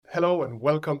Hello and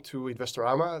welcome to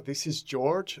Investorama. This is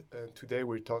George, and today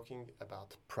we're talking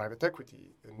about private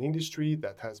equity, an industry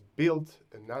that has built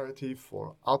a narrative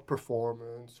for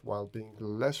outperformance while being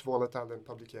less volatile than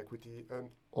public equity and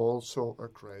also a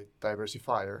great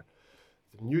diversifier.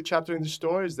 The new chapter in the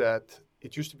story is that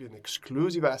it used to be an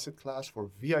exclusive asset class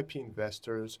for VIP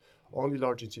investors, only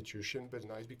large institutions, but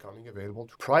now it's becoming available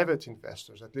to private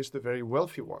investors, at least the very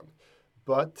wealthy one.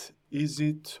 But is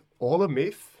it all a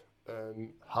myth?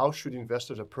 And how should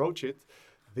investors approach it?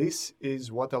 This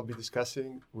is what I'll be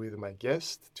discussing with my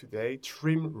guest today,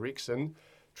 Trym Riksen.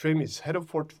 Trym is head of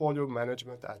portfolio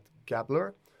management at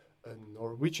Gabler, a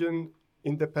Norwegian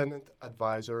independent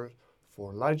advisor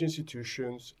for large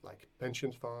institutions like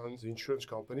pension funds, insurance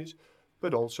companies,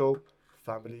 but also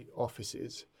family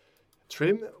offices.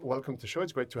 Trym, welcome to the show.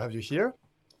 It's great to have you here.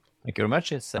 Thank you very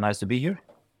much. It's nice to be here.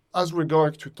 As we're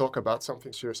going to talk about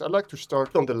something serious, I'd like to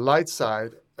start on the light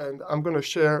side, and I'm going to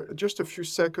share just a few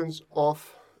seconds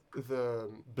of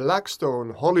the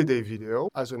Blackstone holiday video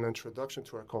as an introduction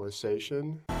to our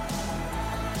conversation.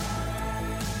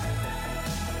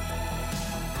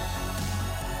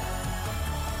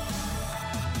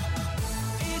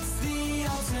 It's the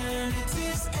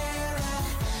alternatives era.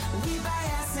 We buy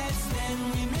assets, then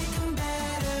we make them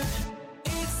better.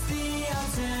 It's the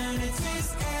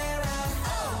alternatives era.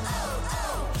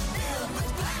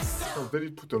 They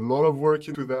did put a lot of work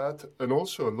into that, and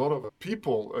also a lot of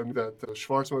people, and that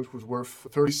Schwarzman, who's worth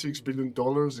 $36 billion,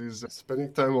 is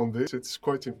spending time on this. It's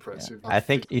quite impressive. I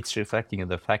think it's reflecting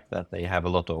the fact that they have a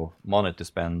lot of money to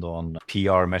spend on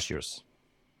PR measures,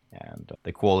 and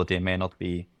the quality may not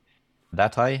be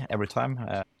that high every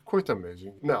time. Quite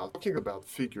amazing. Now, talking about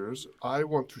figures, I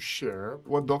want to share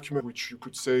one document which you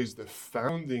could say is the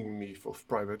founding myth of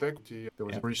private equity. There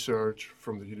was research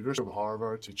from the University of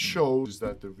Harvard. It shows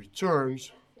that the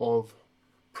returns of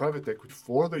private equity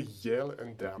for the Yale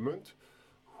endowment,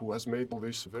 who has made all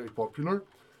this very popular,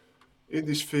 in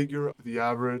this figure, the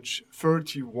average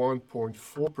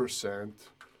 31.4%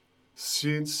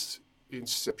 since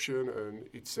inception, and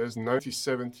it says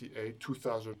 1978,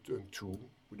 2002.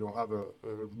 We don't have a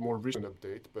more recent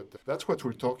update, but that's what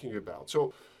we're talking about.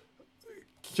 So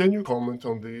can you comment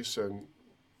on this, and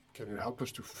can you help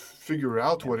us to figure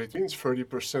out what it means,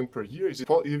 30% per year? Is it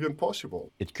even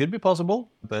possible? It could be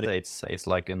possible, but it's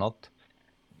likely not.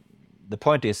 The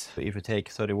point is, if you take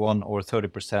 31 or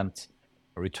 30%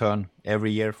 return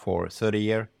every year for 30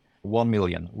 years, 1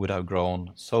 million would have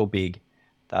grown so big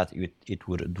that it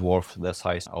would dwarf the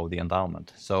size of the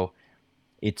endowment. So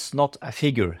it's not a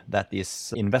figure that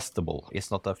is investable. It's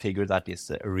not a figure that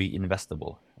is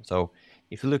reinvestable. So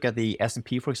if you look at the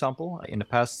S&P, for example, in the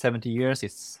past 70 years,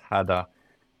 it's had a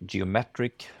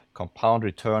geometric compound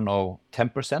return of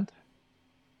 10%.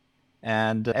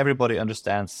 And everybody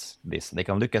understands this. They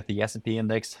can look at the S&P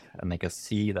index and they can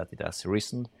see that it has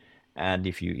risen. And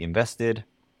if you invested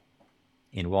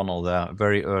in one of the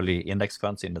very early index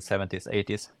funds in the 70s,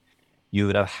 80s, you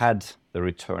would have had the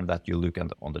return that you look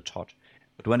at on the chart.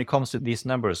 But when it comes to these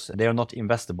numbers, they are not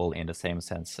investable in the same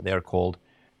sense. They are called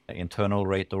internal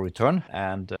rate of return.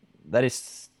 And that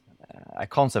is a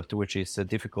concept which is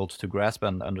difficult to grasp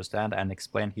and understand and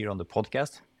explain here on the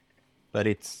podcast. But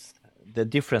it's the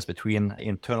difference between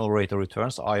internal rate of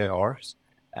returns, IRRs,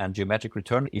 and geometric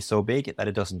return is so big that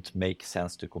it doesn't make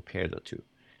sense to compare the two.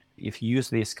 If you use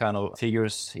these kind of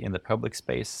figures in the public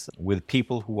space with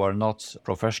people who are not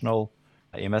professional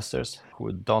investors,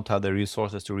 who don't have the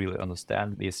resources to really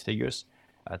understand these figures,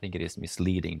 I think it is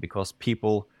misleading, because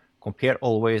people compare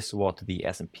always what the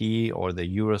S&P or the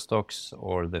Euro stocks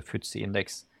or the FTSE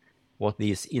index, what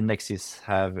these indexes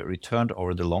have returned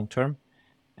over the long term.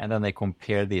 And then they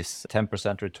compare this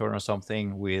 10% return or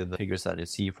something with figures that you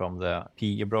see from the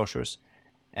PE brochures,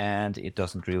 and it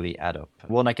doesn't really add up.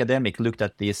 One academic looked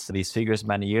at these figures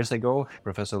many years ago,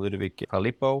 Professor Ludwig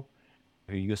Filippo,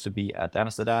 who used to be at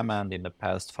Amsterdam and in the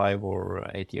past 5 or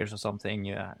 8 years or something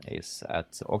is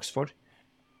at Oxford.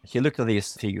 He looked at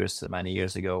these figures many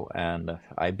years ago, and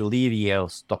I believe Yale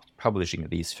stopped publishing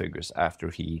these figures after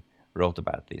he wrote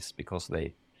about this, because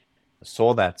they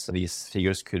saw that these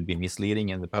figures could be misleading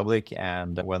in the public,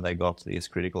 and when they got these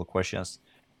critical questions,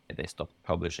 they stopped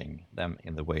publishing them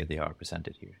in the way they are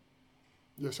presented here.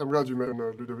 Yes, I'm glad you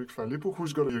mentioned Ludovic Filippo,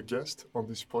 who's going to be a guest on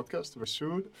this podcast very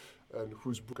soon, and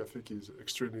whose book I think is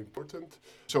extremely important.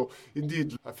 So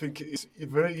indeed, I think it's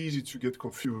very easy to get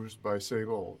confused by saying,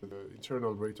 oh, the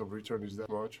internal rate of return is that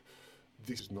much.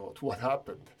 this is not what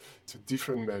happened. It's a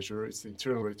different measure. It's the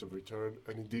internal rate of return,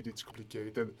 and indeed it's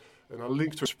complicated. And I'll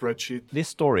link to a spreadsheet. This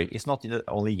story is not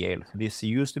only Yale. This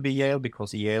used to be Yale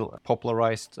because Yale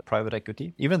popularized private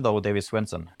equity. Even though David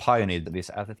Swensen pioneered this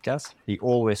asset class, he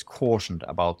always cautioned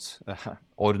about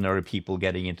ordinary people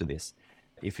getting into this.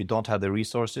 If you don't have the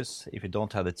resources, if you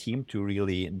don't have the team to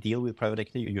really deal with private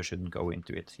equity, you shouldn't go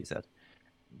into it, he said.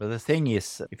 But the thing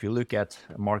is, if you look at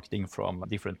marketing from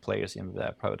different players in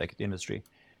the private equity industry,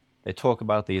 they talk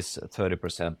about this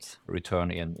 30%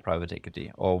 return in private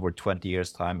equity over 20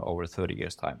 years' time, over 30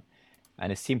 years' time.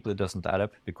 And it simply doesn't add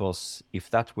up, because if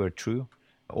that were true,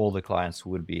 all the clients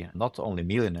would be not only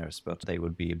millionaires, but they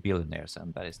would be billionaires,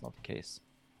 and that is not the case.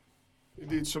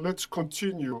 Indeed, so let's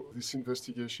continue this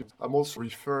investigation. I'm also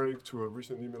referring to a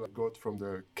recent email I got from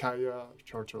the CAIA,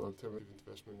 Chartered Alternative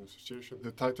Investment Association.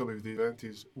 The title of the event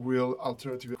is, Will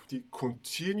Alternative Equity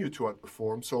Continue to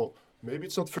Outperform? So maybe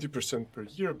it's not 30% per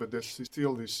year, but there's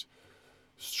still this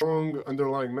strong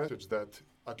underlying message that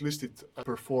at least it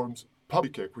outperforms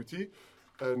public equity.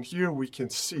 And here we can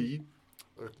see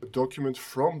a document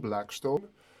from Blackstone.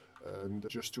 And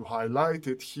just to highlight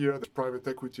it here, the private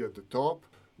equity at the top,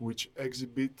 which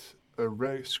exhibit a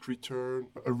return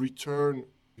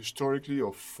historically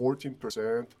of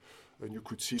 14%, and you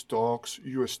could see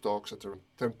US stocks at around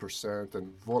 10%,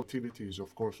 and volatility is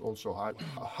of course also high.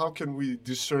 How can we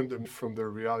discern them from the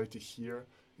reality here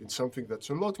in something that's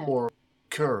a lot more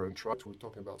current, right? We're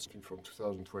talking about something from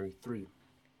 2023.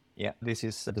 Yeah, this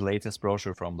is the latest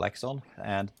brochure from Blackstone,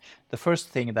 and the first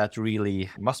thing that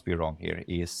really must be wrong here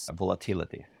is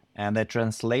volatility. And they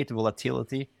translate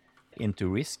volatility into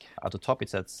risk. At the top it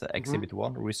says Exhibit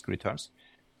 1, risk returns.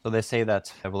 So they say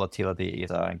that volatility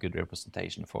is a good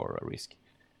representation for a risk.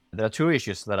 There are two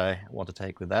issues that I want to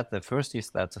take with that. The first is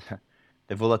that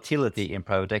the volatility in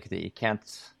private equity,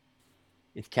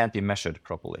 it can't be measured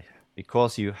properly,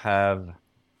 because you have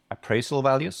appraisal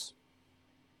values.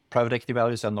 Private equity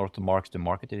values are not marked to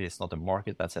market. It is not a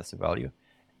market that sets the value.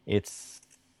 It's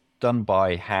done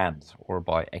by hand or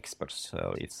by experts.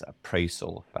 So it's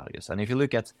appraisal values. And if you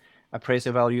look at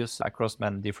appraisal values across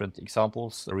many different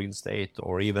examples, real estate,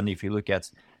 or even if you look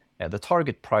at the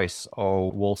target price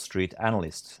of Wall Street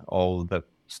analysts of the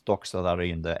stocks that are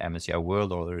in the MSCI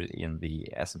World or in the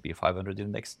S&P 500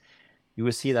 index, you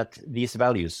will see that these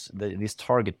values, these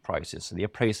target prices, the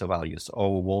appraisal values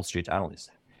of Wall Street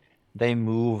analysts, they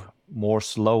move more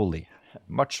slowly,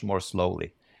 much more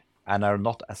slowly, and are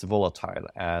not as volatile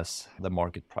as the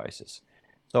market prices.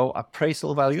 So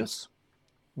appraisal values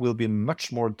will be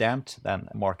much more damped than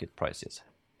market prices.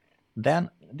 Then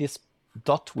this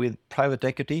dot with private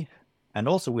equity and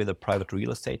also with the private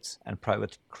real estate and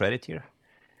private credit here,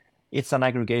 it's an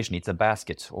aggregation, it's a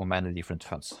basket of many different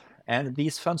funds. And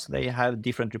these funds, they have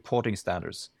different reporting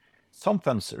standards. Some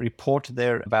funds report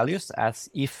their values as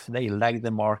if they lag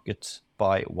the market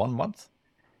by 1 month.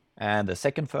 And the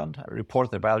second fund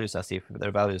report their values as if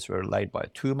their values were lagged by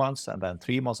 2 months, and then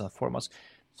 3 months and 4 months.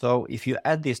 So if you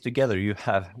add this together, you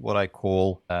have what I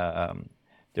call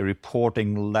the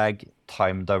reporting lag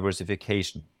time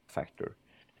diversification factor.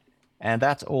 And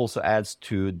that also adds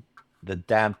to the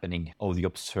dampening of the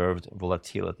observed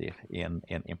volatility in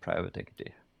private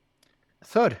equity.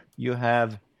 Third, you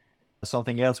have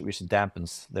something else which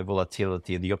dampens the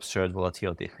volatility, the observed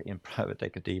volatility in private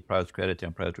equity, private credit,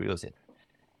 and private real estate.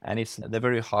 And it's the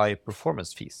very high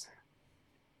performance fees.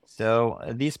 So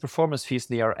these performance fees,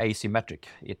 they are asymmetric.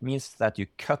 It means that you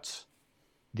cut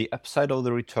the upside of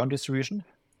the return distribution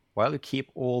while you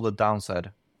keep all the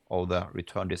downside of the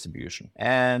return distribution.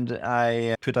 And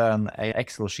I put an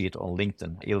Excel sheet on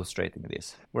LinkedIn illustrating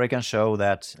this, where I can show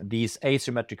that these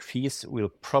asymmetric fees will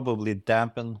probably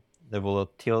dampen the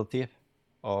volatility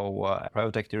of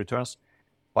private equity returns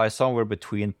by somewhere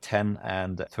between 10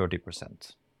 and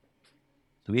 30%.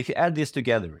 So if you add this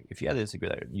together,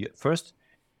 first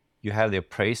you have the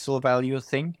appraisal value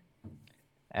thing,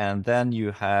 and then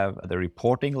you have the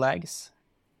reporting lags,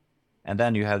 and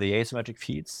then you have the asymmetric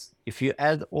fees. If you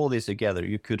add all this together,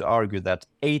 you could argue that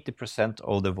 80%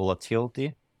 of the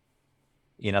volatility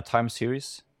in a time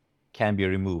series can be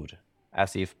removed,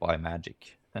 as if by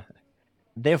magic.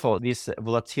 Therefore, this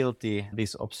volatility,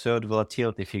 these observed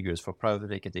volatility figures for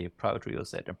private equity, private real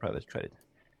estate, and private credit,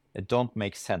 it don't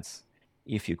make sense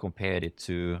if you compare it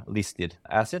to listed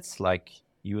assets like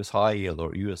US high yield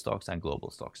or US stocks and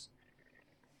global stocks.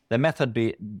 The method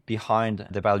behind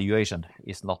the valuation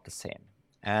is not the same.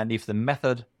 And if the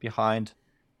method behind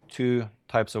two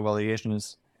types of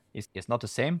valuations is not the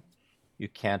same, you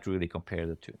can't really compare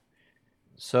the two.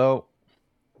 So,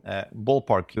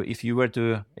 ballpark, if you were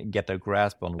to get a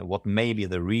grasp on what may be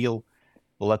the real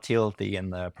volatility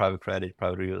in private credit,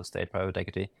 private real estate, private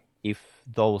equity, if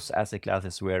those asset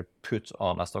classes were put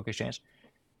on a stock exchange,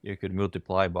 you could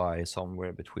multiply by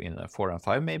somewhere between 4 and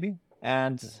 5 maybe.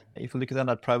 And if you look then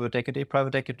at private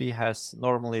equity has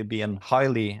normally been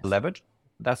highly leveraged.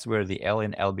 That's where the L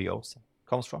in LBOs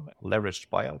comes from, leveraged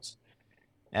buyouts.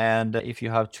 And if you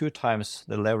have 2 times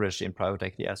the leverage in private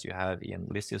equity as you have in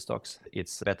listed stocks,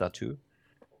 it's beta 2.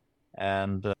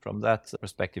 And from that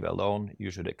perspective alone,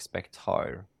 you should expect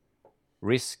higher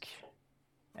risk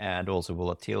and also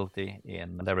volatility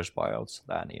in leveraged buyouts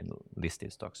than in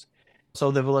listed stocks.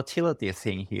 So the volatility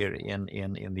thing here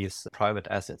in these private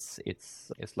assets,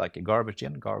 it's like a garbage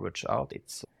in, garbage out.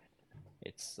 It's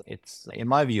in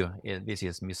my view, this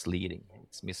is misleading.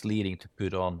 It's misleading to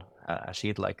put on a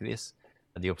sheet like this,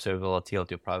 the observed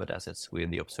volatility of private assets with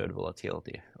the observed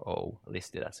volatility of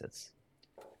listed assets.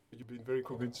 You've been very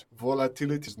convinced.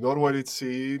 Volatility is not what it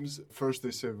seems. First,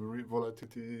 they say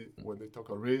volatility when they talk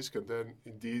about risk, and then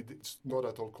indeed it's not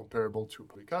at all comparable to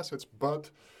public assets.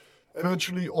 But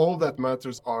eventually, all that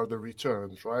matters are the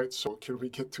returns, right? So, can we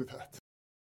get to that?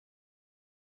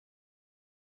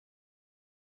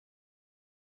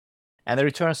 And the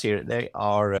returns here, they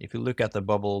are, if you look at the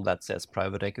bubble that says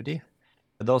private equity,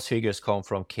 those figures come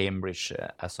from Cambridge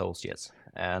Associates.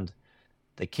 And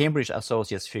the Cambridge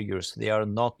Associates figures, they are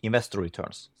not investor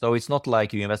returns. So it's not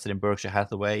like you invested in Berkshire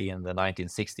Hathaway in the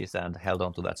 1960s and held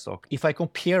on to that stock. If I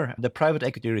compare the private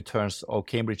equity returns of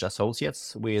Cambridge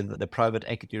Associates with the private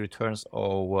equity returns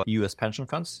of US pension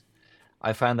funds,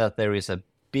 I find that there is a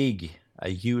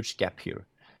huge gap here.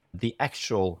 The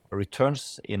actual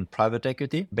returns in private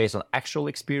equity, based on actual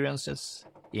experiences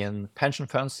in pension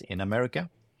funds in America,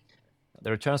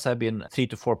 the returns have been 3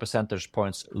 to 4 percentage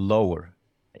points lower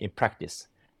in practice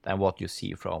than what you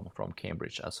see from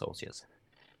Cambridge Associates.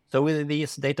 So with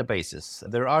these databases,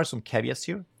 there are some caveats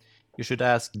here. You should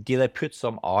ask, did I put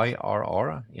some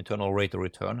IRR, internal rate of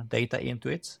return, data into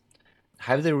it?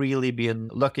 Have they really been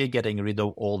lucky getting rid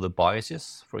of all the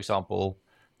biases? For example,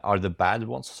 are the bad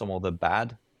ones, some of the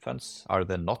bad funds, are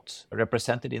they not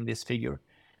represented in this figure?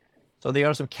 So there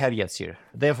are some caveats here.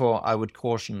 Therefore, I would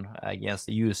caution against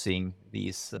using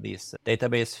these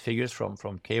database figures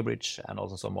from Cambridge and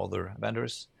also some other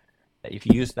vendors. If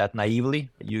you use that naively,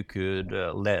 you could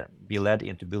be led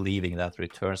into believing that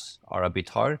returns are a bit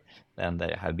higher than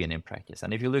they have been in practice.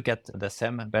 And if you look at the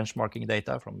SEM benchmarking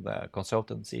data from the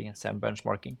consultancy SEM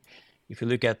benchmarking, if you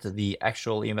look at the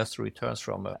actual investor returns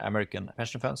from American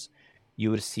pension funds, you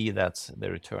will see that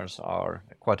the returns are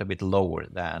quite a bit lower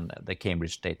than the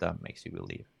Cambridge data makes you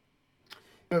believe.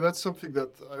 Yeah, that's something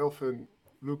that I often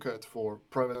look at for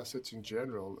private assets in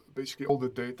general. Basically, all the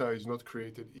data is not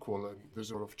created equal, and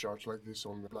there's a lot of charts like this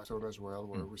on Blackstone as well,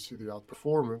 where we see the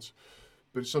outperformance.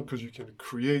 But it's not because you can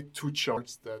create 2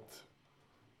 charts that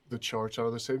the charts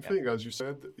are the same thing. As you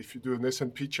said, if you do an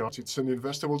S&P chart, it's an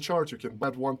investable chart. You can buy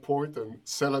at one point and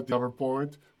sell at the other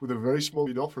point with a very small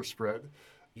bid-offer spread.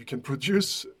 You can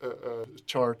produce a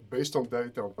chart based on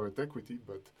data on private equity,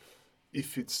 but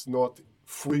if it's not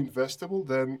fully investable,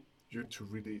 then you need to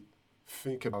really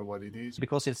think about what it is.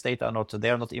 Because its data they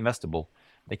are not investable.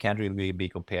 They can't really be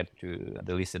compared to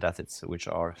the listed assets, which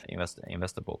are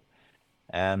investable.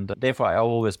 And therefore, I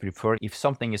always prefer, if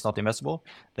something is not investable,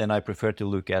 then I prefer to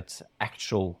look at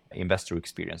actual investor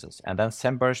experiences. And then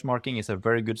SEM benchmarking is a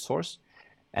very good source.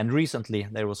 And recently,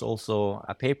 there was also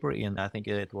a paper in, I think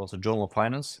it was a Journal of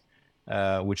Finance,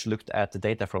 which looked at the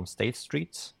data from State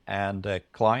Street and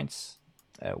clients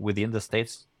within the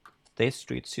State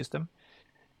Street system.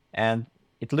 And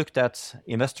it looked at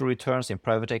investor returns in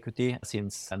private equity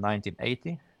since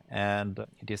 1980. And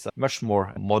it is a much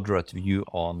more moderate view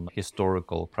on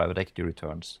historical private equity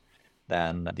returns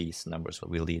than these numbers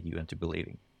will lead you into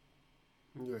believing.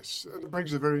 Yes, and it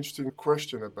brings a very interesting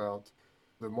question about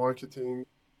the marketing.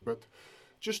 But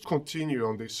just continue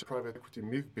on this private equity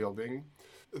myth building.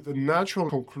 The natural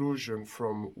conclusion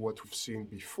from what we've seen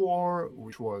before,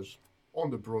 which was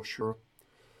on the brochure,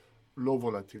 low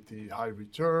volatility, high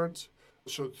returns.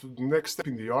 So the next step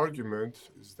in the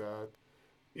argument is that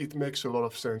it makes a lot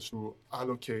of sense to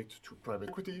allocate to private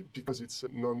equity because it's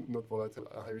not volatile,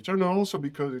 high return, and also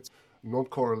because it's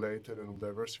non-correlated and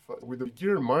diversified. With a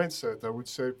beginner mindset, I would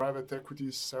say private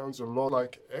equity sounds a lot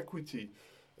like equity.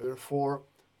 Therefore,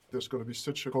 there's going to be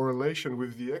such a correlation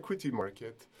with the equity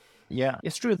market. Yeah,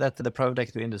 it's true that the private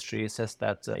equity industry says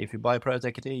that if you buy private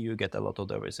equity, you get a lot of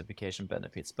diversification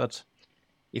benefits. But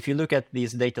if you look at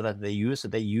these data that they use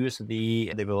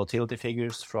the volatility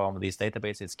figures from these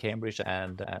databases, Cambridge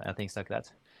and things like that.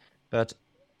 But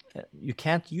you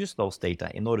can't use those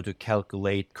data in order to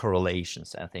calculate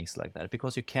correlations and things like that,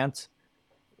 because you can't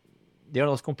they are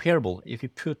not comparable. If you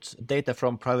put data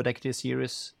from private equity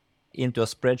series into a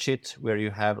spreadsheet where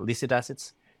you have listed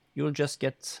assets, you'll just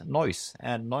get noise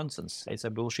and nonsense. It's a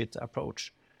bullshit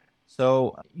approach.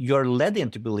 So you're led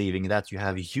into believing that you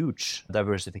have huge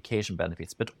diversification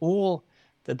benefits, but all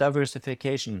the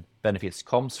diversification benefits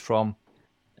comes from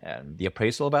the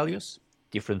appraisal values,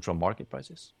 different from market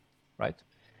prices, right?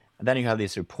 And then you have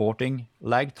this reporting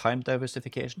lag time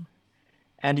diversification.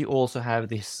 And you also have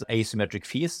this asymmetric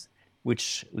fees,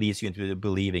 which leads you into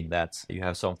believing that you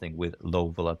have something with low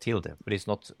volatility, but it's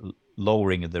not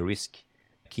lowering the risk,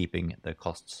 keeping the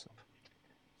costs up.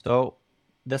 So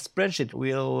the spreadsheet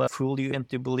will fool you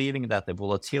into believing that the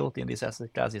volatility in this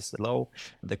asset class is low,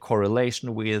 the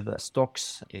correlation with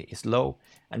stocks is low,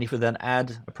 and if you then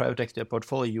add a private equity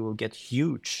portfolio, you will get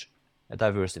huge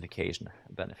diversification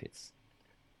benefits.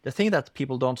 The thing that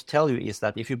people don't tell you is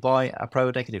that if you buy a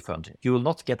private equity fund, you will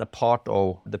not get a part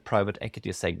of the private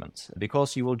equity segment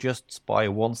because you will just buy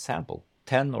one sample,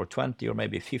 10 or 20 or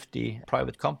maybe 50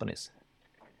 private companies.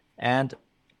 And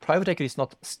private equity is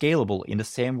not scalable in the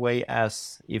same way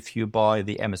as if you buy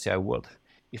the MSCI World.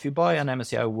 If you buy an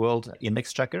MSCI World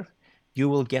index tracker, you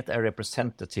will get a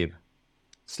representative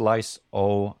slice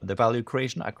of the value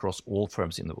creation across all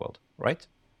firms in the world, right?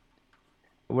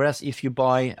 Whereas if you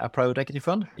buy a private equity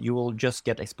fund, you will just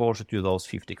get exposure to those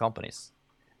 50 companies.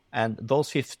 And those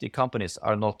 50 companies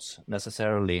are not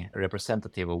necessarily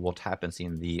representative of what happens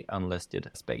in the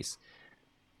unlisted space.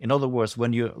 In other words,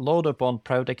 when you load up on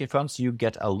private equity funds, you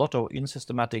get a lot of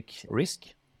unsystematic risk,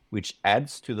 which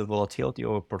adds to the volatility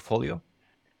of a portfolio.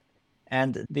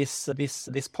 And this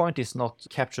point is not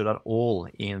captured at all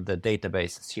in the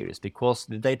database series, because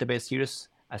the database series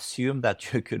assume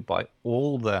that you could buy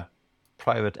all the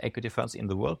private equity funds in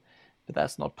the world, but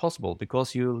that's not possible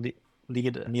because you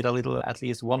need a little, at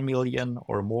least 1 million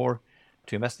or more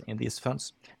to invest in these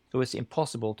funds. So it's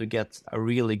impossible to get a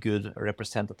really good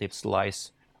representative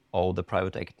slice of the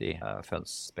private equity funds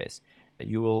space.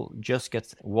 You will just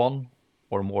get one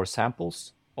or more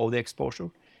samples of the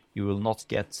exposure. You will not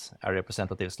get a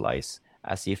representative slice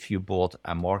as if you bought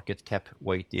a market cap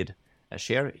weighted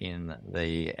share in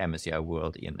the MSCI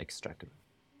World Index Tracker.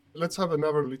 Let's have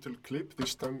another little clip.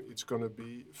 This time it's going to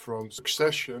be from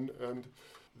Succession, and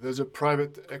there's a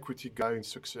private equity guy in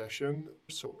Succession.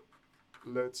 So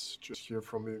let's just hear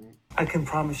from him. I can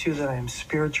promise you that I am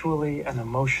spiritually and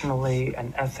emotionally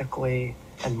and ethically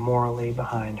and morally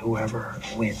behind whoever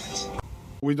wins.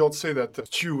 We don't say that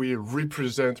Chewie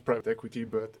represents private equity,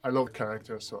 but I love the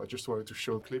character, so I just wanted to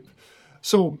show a clip.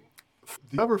 So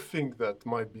the other thing that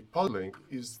might be puzzling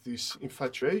is this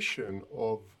infatuation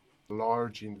of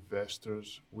large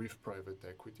investors with private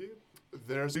equity.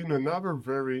 There's been another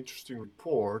very interesting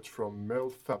report from Mel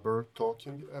Faber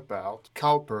talking about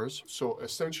CalPERS. So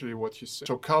essentially what he said,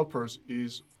 so CalPERS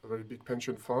is a very big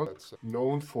pension fund that's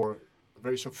known for a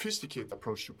very sophisticated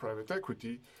approach to private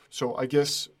equity. So I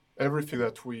guess everything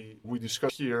that we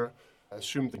discuss here, I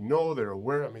assume they know, they're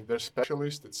aware, I mean, they're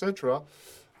specialists, etc.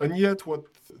 And yet what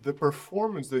the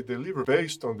performance they deliver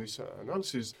based on this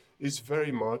analysis is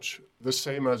very much the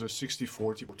same as a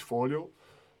 60-40 portfolio.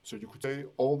 So you could say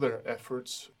all their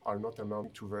efforts are not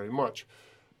amounting to very much.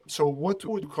 So what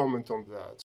would you comment on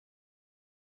that?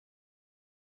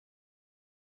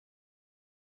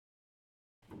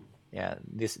 Yeah,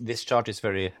 this chart is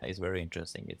very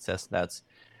interesting. It says that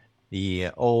the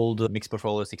old mixed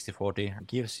portfolio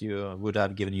 60-40 would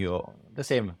have given you the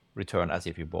same return as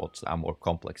if you bought a more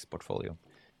complex portfolio.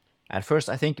 At first,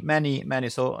 I think many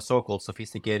so-called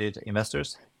sophisticated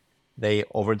investors, they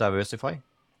over-diversify.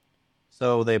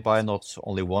 So they buy not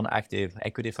only one active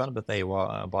equity fund, but they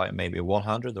buy maybe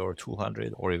 100 or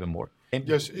 200 or even more.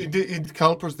 Yes, in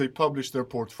CalPERS, they publish their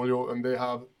portfolio and they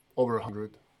have over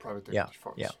 100 private equity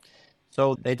funds. Yeah.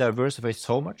 So they diversify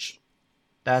so much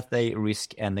that they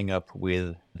risk ending up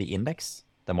with the index,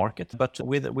 the market, but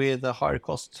with a higher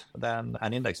cost than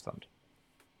an index fund.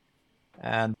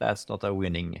 And that's not a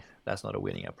winning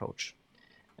approach.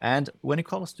 And when it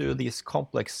comes to these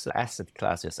complex asset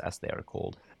classes, as they are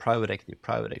called, private equity,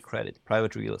 private credit,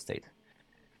 private real estate,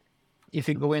 if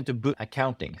you go into book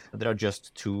accounting, there are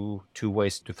just two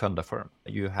ways to fund a firm.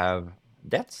 You have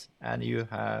debt and you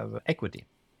have equity.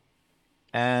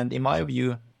 And in my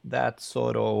view, that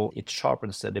sort of, it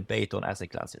sharpens the debate on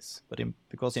asset classes.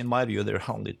 Because in my view, there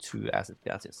are only two asset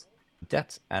classes,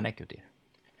 debt and equity.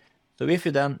 So if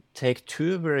you then take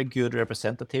two very good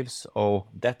representatives of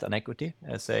debt and equity,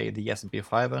 say the S&P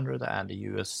 500 and the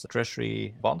US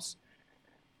Treasury bonds,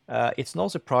 it's no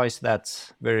surprise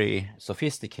that very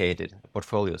sophisticated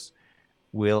portfolios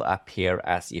will appear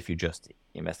as if you just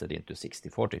invested into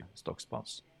 60-40 stocks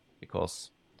bonds,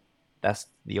 because That's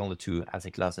the only two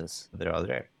asset classes that are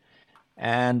there.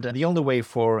 And the only way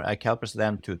for CalPERS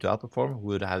then to outperform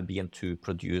would have been to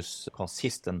produce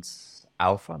consistent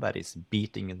alpha, that is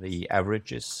beating the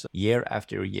averages year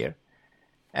after year.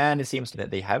 And it seems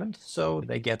that they haven't, so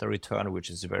they get a return which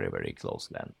is very, very close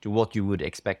then to what you would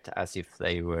expect as if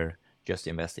they were just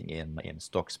investing in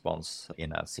stocks, bonds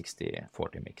in a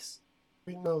 60-40 mix.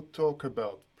 We now talk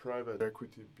about private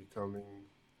equity becoming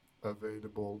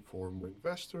available for more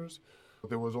investors.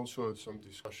 There was also some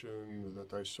discussion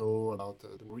that I saw about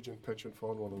the Norwegian pension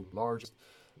fund, one of the largest,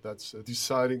 that's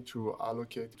deciding to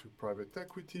allocate to private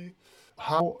equity.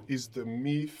 How is the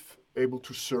MIF able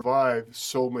to survive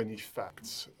so many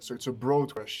facts? So it's a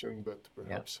broad question, but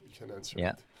perhaps we can answer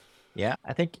it. Yeah,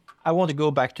 I think I want to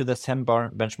go back to the SEM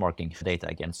benchmarking data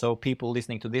again. So people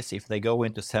listening to this, if they go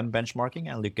into SEM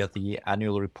benchmarking and look at the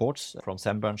annual reports from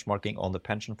SEM benchmarking on the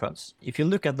pension funds, if you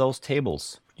look at those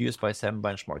tables used by SEM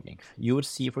benchmarking, you would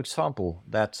see, for example,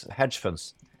 that hedge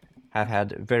funds have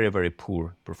had very, very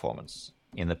poor performance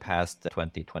in the past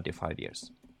 20, 25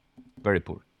 years. Very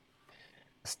poor.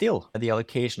 Still, the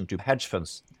allocation to hedge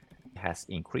funds has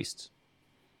increased.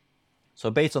 So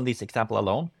based on this example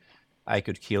alone, I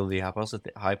could kill the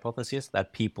hypothesis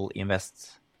that people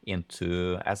invest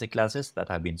into asset classes that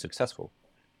have been successful.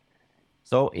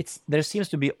 So there seems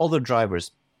to be other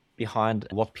drivers behind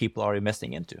what people are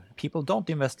investing into. People don't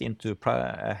invest into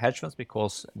hedge funds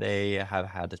because they have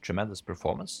had a tremendous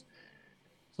performance.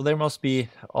 So there must be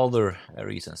other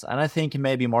reasons. And I think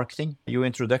maybe marketing, your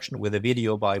introduction with a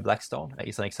video by Blackstone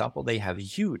is an example. They have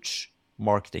huge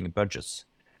marketing budgets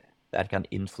that can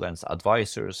influence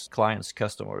advisors, clients,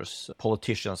 customers,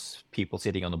 politicians, people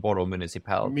sitting on the board of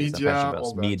municipalities,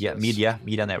 media,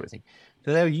 and everything.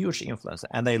 So they have huge influence,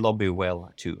 and they lobby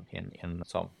well too in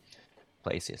some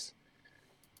places.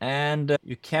 And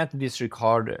you can't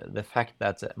disregard the fact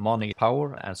that money,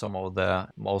 power, and some of the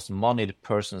most moneyed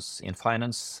persons in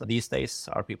finance these days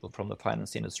are people from the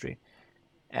finance industry.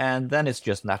 And then it's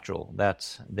just natural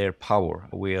that their power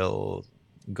will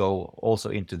go also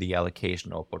into the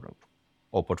allocation of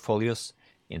portfolios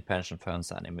in pension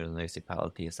funds and in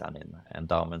municipalities and in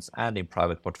endowments and in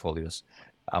private portfolios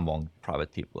among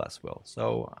private people as well.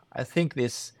 So I think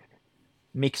this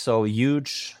mix of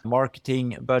huge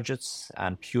marketing budgets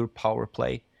and pure power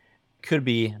play could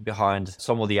be behind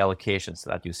some of the allocations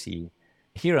that you see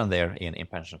here and there in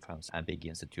pension funds and big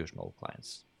institutional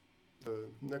clients. The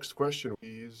next question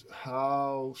is,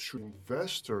 how should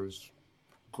investors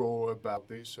go about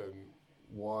this, and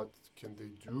what can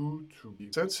they do to be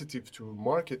sensitive to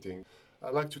marketing?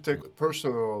 I'd like to take a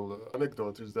personal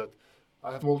anecdote, is that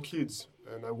I have small kids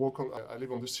and I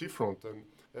live on the seafront, and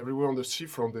everywhere on the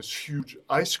seafront there's huge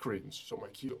ice creams. So my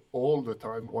kids all the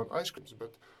time want ice creams,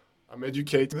 but I'm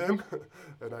educating them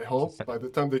and I hope by the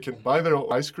time they can buy their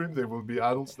own ice cream, they will be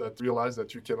adults that realize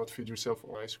that you cannot feed yourself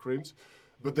on ice creams.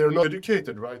 But they're not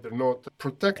educated, right? They're not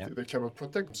protected. Yeah. They cannot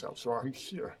protect themselves. So I'm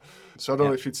here. So I don't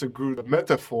know if it's a good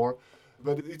metaphor,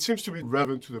 but it seems to be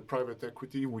relevant to the private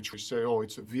equity, which we say, oh,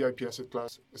 it's a VIP asset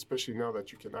class, especially now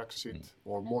that you can access it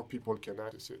or more people can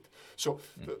access it. So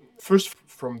first,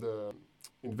 from the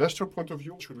investor point of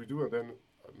view, what should we do? And then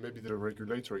maybe the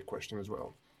regulatory question as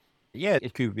well. Yeah,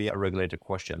 it could be a regulated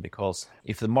question, because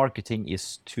if the marketing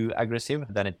is too aggressive,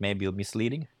 then it may be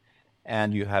misleading.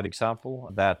 And you have example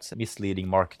that misleading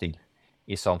marketing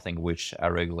is something which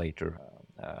a regulator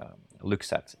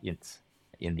looks at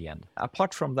in the end.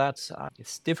 Apart from that,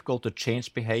 it's difficult to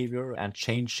change behavior and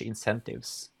change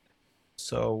incentives.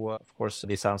 So, of course,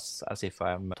 this sounds as if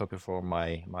I'm talking for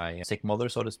my sick mother,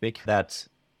 so to speak, that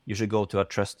you should go to a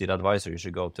trusted advisor. You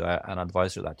should go to an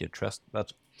advisor that you trust.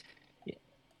 But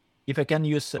if I can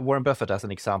use Warren Buffett as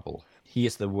an example, he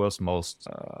is the world's most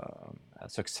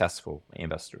successful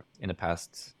investor in the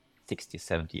past 60,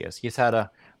 70 years. He's had a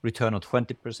return of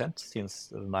 20% since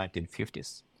the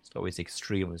 1950s, so he's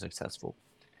extremely successful.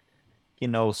 He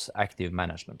knows active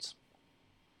management.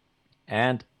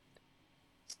 And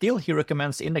still he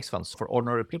recommends index funds for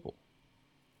ordinary people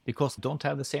because they don't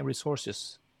have the same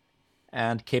resources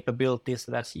and capabilities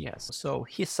that he has. So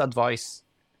his advice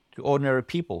to ordinary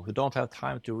people who don't have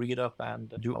time to read up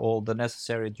and do all the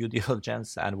necessary due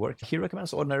diligence and work, he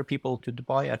recommends ordinary people to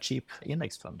buy a cheap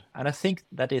index fund. And I think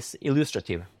that is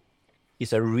illustrative.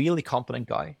 He's a really competent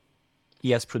guy.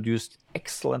 He has produced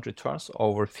excellent returns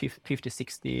over 50,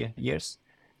 60 years.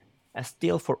 And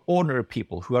still, for ordinary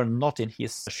people who are not in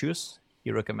his shoes,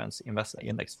 he recommends invest in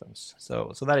index funds.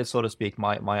 So that is, so to speak,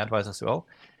 my advice as well.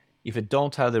 If you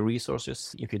don't have the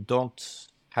resources, if you don't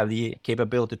have the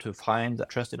capability to find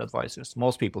trusted advisors,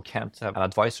 most people can't have an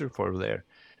advisor for their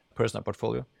personal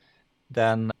portfolio,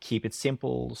 then keep it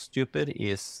simple, stupid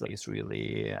is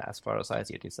really, as far as I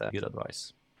see it, is a good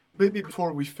advice. Maybe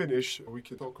before we finish, we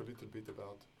can talk a little bit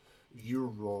about your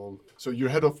role. So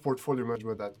you're head of portfolio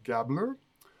management at Gabler.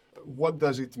 What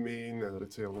does it mean,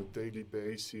 let's say, on a daily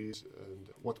basis, and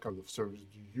what kind of service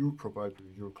do you provide to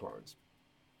your clients?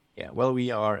 Yeah, well,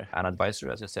 we are an advisor,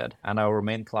 as I said, and our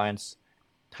main clients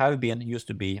used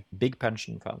to be big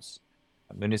pension funds,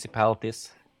 municipalities,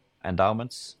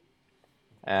 endowments,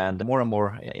 and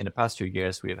more in the past few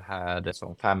years, we've had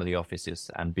some family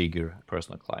offices and bigger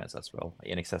personal clients as well,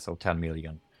 in excess of $10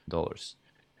 million.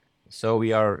 So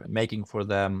we are making for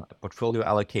them portfolio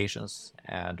allocations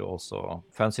and also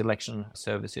fund selection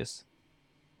services.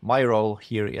 My role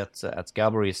here at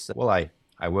Gabler is, well,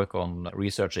 I work on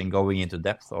researching, going into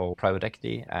depth of private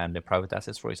equity and the private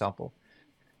assets, for example.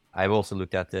 I've also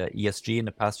looked at the ESG in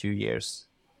the past few years.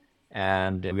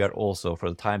 And we are also, for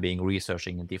the time being,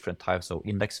 researching different types of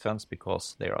index funds,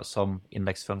 because there are some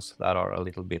index funds that are a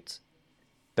little bit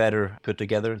better put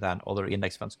together than other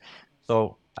index funds.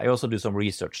 So I also do some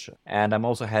research, and I'm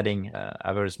also heading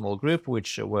a very small group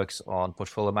which works on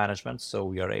portfolio management. So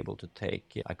we are able to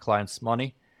take a client's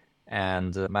money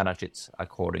and manage it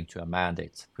according to a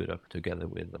mandate put up together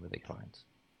with the client.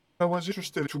 I was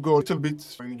interested to go a little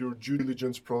bit in your due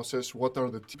diligence process. What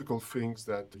are the typical things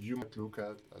that you might look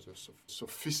at as a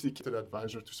sophisticated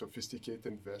advisor to sophisticated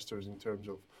investors in terms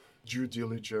of due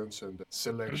diligence and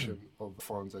selection of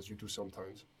funds, as you do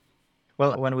sometimes?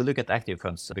 Well, when we look at active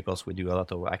funds, because we do a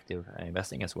lot of active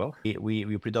investing as well,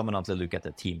 we predominantly look at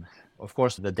the team. Of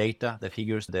course, the data, the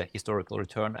figures, the historical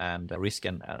return and risk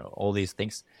and all these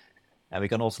things. And we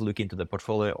can also look into the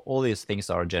portfolio. All these things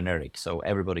are generic, so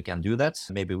everybody can do that.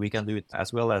 Maybe we can do it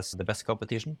as well as the best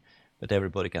competition, but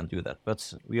everybody can do that.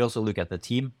 But we also look at the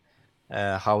team,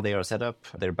 how they are set up,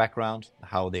 their background,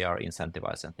 how they are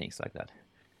incentivized and things like that.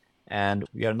 And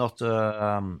we are not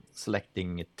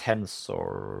selecting tens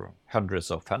or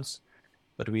hundreds of funds,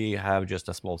 but we have just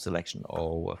a small selection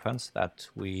of funds that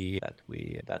we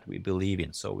believe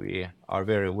in. So we're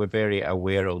very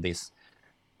aware of this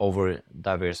over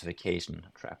diversification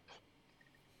trap.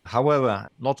 However,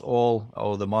 not all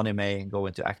of the money may go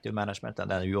into active management,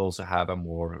 and then you also have a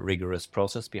more rigorous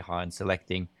process behind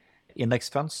selecting index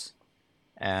funds.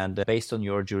 And based on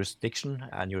your jurisdiction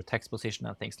and your tax position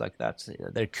and things like that,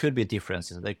 there could be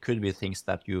differences. There could be things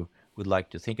that you would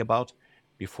like to think about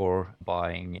before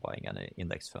buying an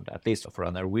index fund. At least for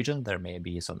a Norwegian, there may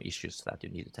be some issues that you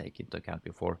need to take into account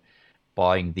before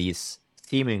buying these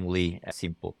seemingly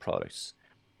simple products.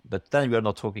 But then we are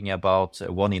not talking about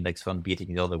one index fund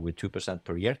beating the other with 2%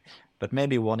 per year, but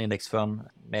maybe one index fund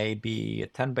may be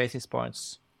 10 basis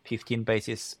points, 15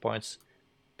 basis points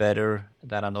better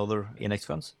than another index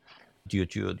funds due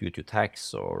to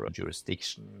tax or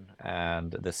jurisdiction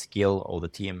and the skill of the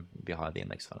team behind the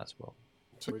index fund as well.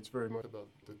 So it's very much about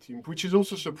the team, which is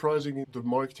also surprising in the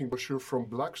marketing brochure from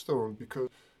Blackstone, because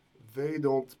they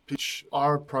don't pitch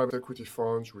our private equity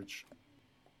funds, which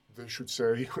they should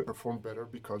say perform better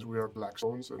because we are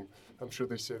Blackstones, and I'm sure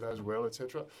they say that as well,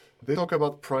 etc. They talk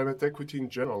about private equity in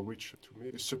general, which to me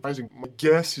is surprising. My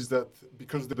guess is that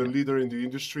because they're the leader in the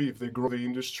industry, if they grow the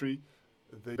industry,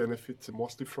 they benefit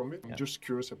mostly from it. I'm just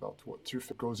curious about what you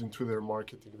think goes into their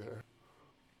marketing there.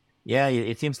 Yeah,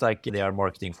 it seems like they are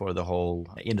marketing for the whole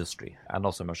industry and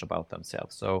not so much about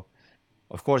themselves. So,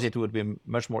 of course, it would be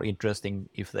much more interesting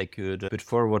if they could put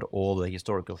forward all the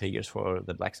historical figures for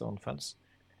the Blackstone funds,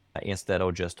 instead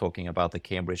of just talking about the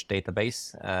Cambridge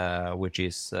database, which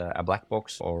is a black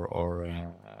box or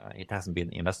it hasn't been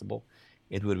investable.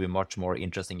 It would be much more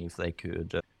interesting if they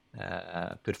could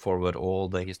put forward all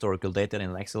the historical data in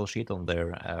an Excel sheet on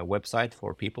their website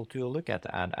for people to look at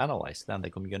and analyze. Then the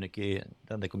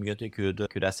community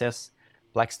could assess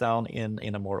Blackstone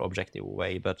in a more objective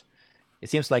way. But it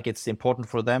seems like it's important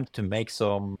for them to make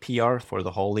some PR for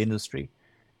the whole industry.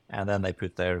 And then they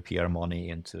put their PR money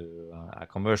into a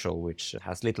commercial, which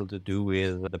has little to do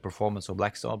with the performance of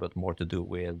Blackstone, but more to do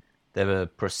with the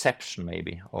perception,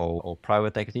 maybe, of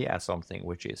private equity as something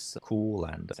which is cool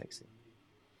and sexy.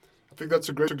 I think that's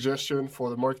a great suggestion for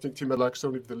the marketing team at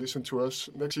Blackstone. If they listen to us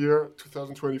next year,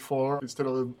 2024, instead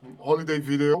of a holiday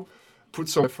video, put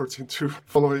some efforts into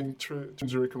following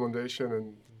Trym's recommendation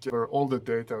and gather all the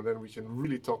data, and then we can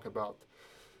really talk about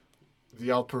the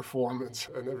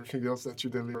outperformance and everything else that you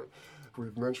deliver.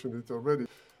 We've mentioned it already.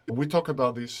 We talk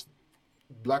about this,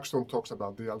 Blackstone talks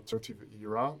about the alternative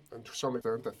era, and to some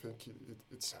extent I think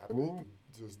it's happening.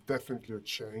 There's definitely a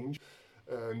change.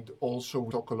 And also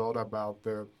we talk a lot about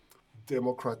the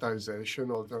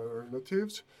democratization of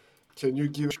alternatives. Can you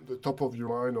give the top of your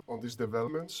mind on these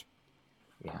developments?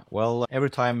 Yeah. Well, every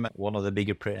time one of the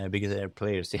bigger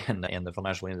players in the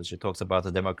financial industry talks about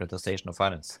the democratization of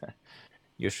finance,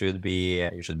 you should be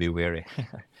wary.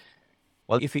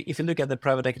 Well, if you look at the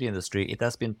private equity industry, it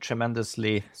has been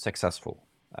tremendously successful.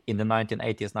 In the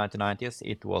 1980s, 1990s,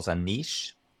 it was a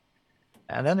niche.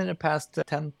 And then in the past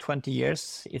 10, 20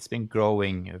 years, it's been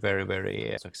growing very,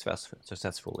 very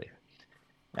successfully.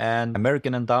 And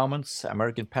American endowments,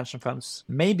 American pension funds,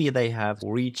 maybe they have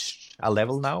reached a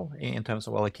level now in terms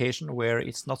of allocation where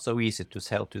it's not so easy to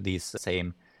sell to these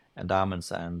same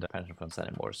endowments and pension funds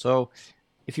anymore. So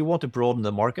if you want to broaden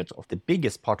the market, the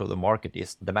biggest part of the market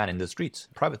is the man in the streets,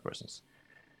 private persons.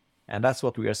 And that's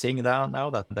what we are seeing now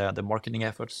that the marketing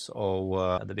efforts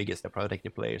of the biggest private equity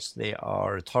players, they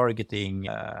are targeting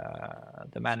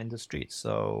the man in the streets.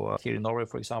 So here in Norway,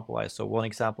 for example, I saw one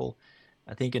example.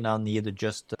 I think you now need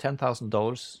just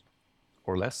 $10,000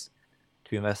 or less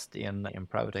to invest in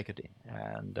private equity.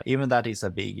 And even that is a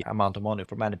big amount of money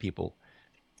for many people.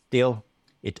 Still,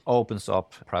 it opens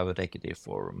up private equity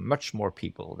for much more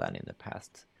people than in the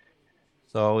past.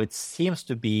 So it seems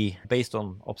to be based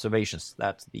on observations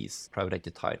that these private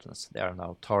equity titans, they are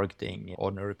now targeting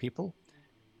ordinary people,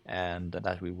 and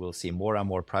that we will see more and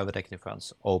more private equity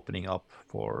funds opening up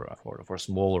for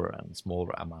smaller and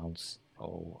smaller amounts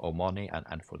of money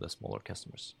and for the smaller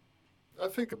customers. I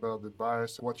think about the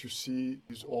bias, what you see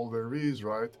is all there is,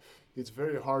 right? It's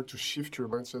very hard to shift your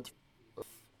mindset of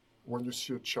when you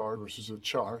see a chart versus a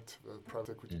chart, a private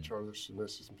equity chart versus an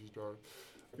S&P chart.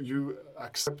 You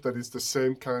accept that it's the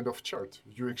same kind of chart.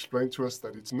 You explain to us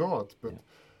that it's not, but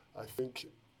I think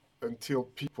until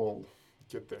people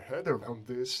get their head around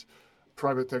this,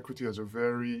 private equity has a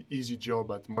very easy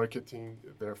job at marketing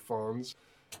their funds.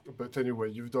 But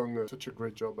anyway, you've done such a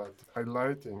great job at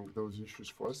highlighting those issues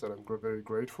for us that I'm very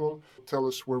grateful. Tell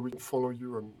us where we can follow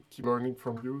you and keep learning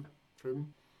from you,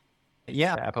 Trym.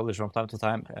 Yeah, I publish from time to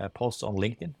time posts on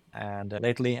LinkedIn. And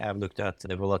lately I've looked at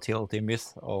the volatility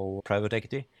myth of private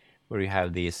equity, where you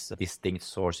have these distinct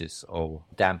sources of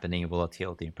dampening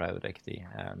volatility in private equity.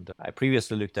 And I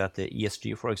previously looked at the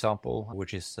ESG, for example,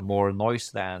 which is more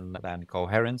noise than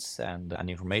coherence and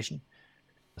information.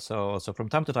 So from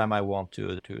time to time, I want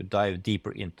to dive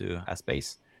deeper into a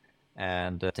space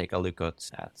and take a look at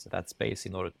that space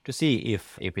in order to see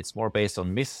if it's more based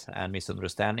on myths and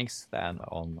misunderstandings than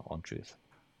on truth.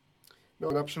 No,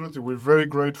 and absolutely. We're very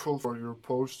grateful for your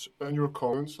posts and your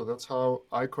comments. So that's how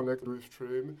I connect with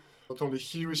Trym. Not only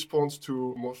he responded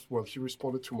to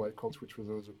my comments, which was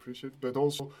always appreciated, but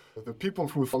also the people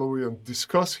who follow him and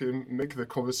discuss him make the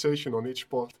conversation on each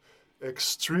post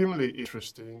extremely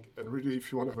interesting. And really,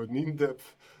 if you want to have an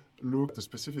in-depth look at the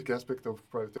specific aspect of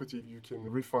private equity, you can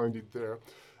re-find it there.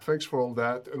 Thanks for all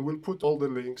that. And we'll put all the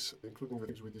links, including the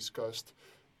things we discussed,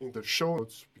 in the show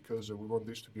notes, because we want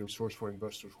this to be a resource for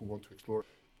investors who want to explore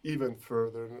even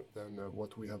further than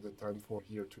what we have the time for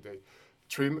here today.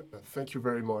 Trym, thank you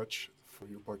very much for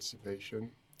your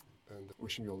participation and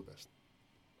wishing you all the best.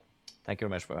 Thank you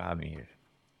very much for having me here.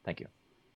 Thank you.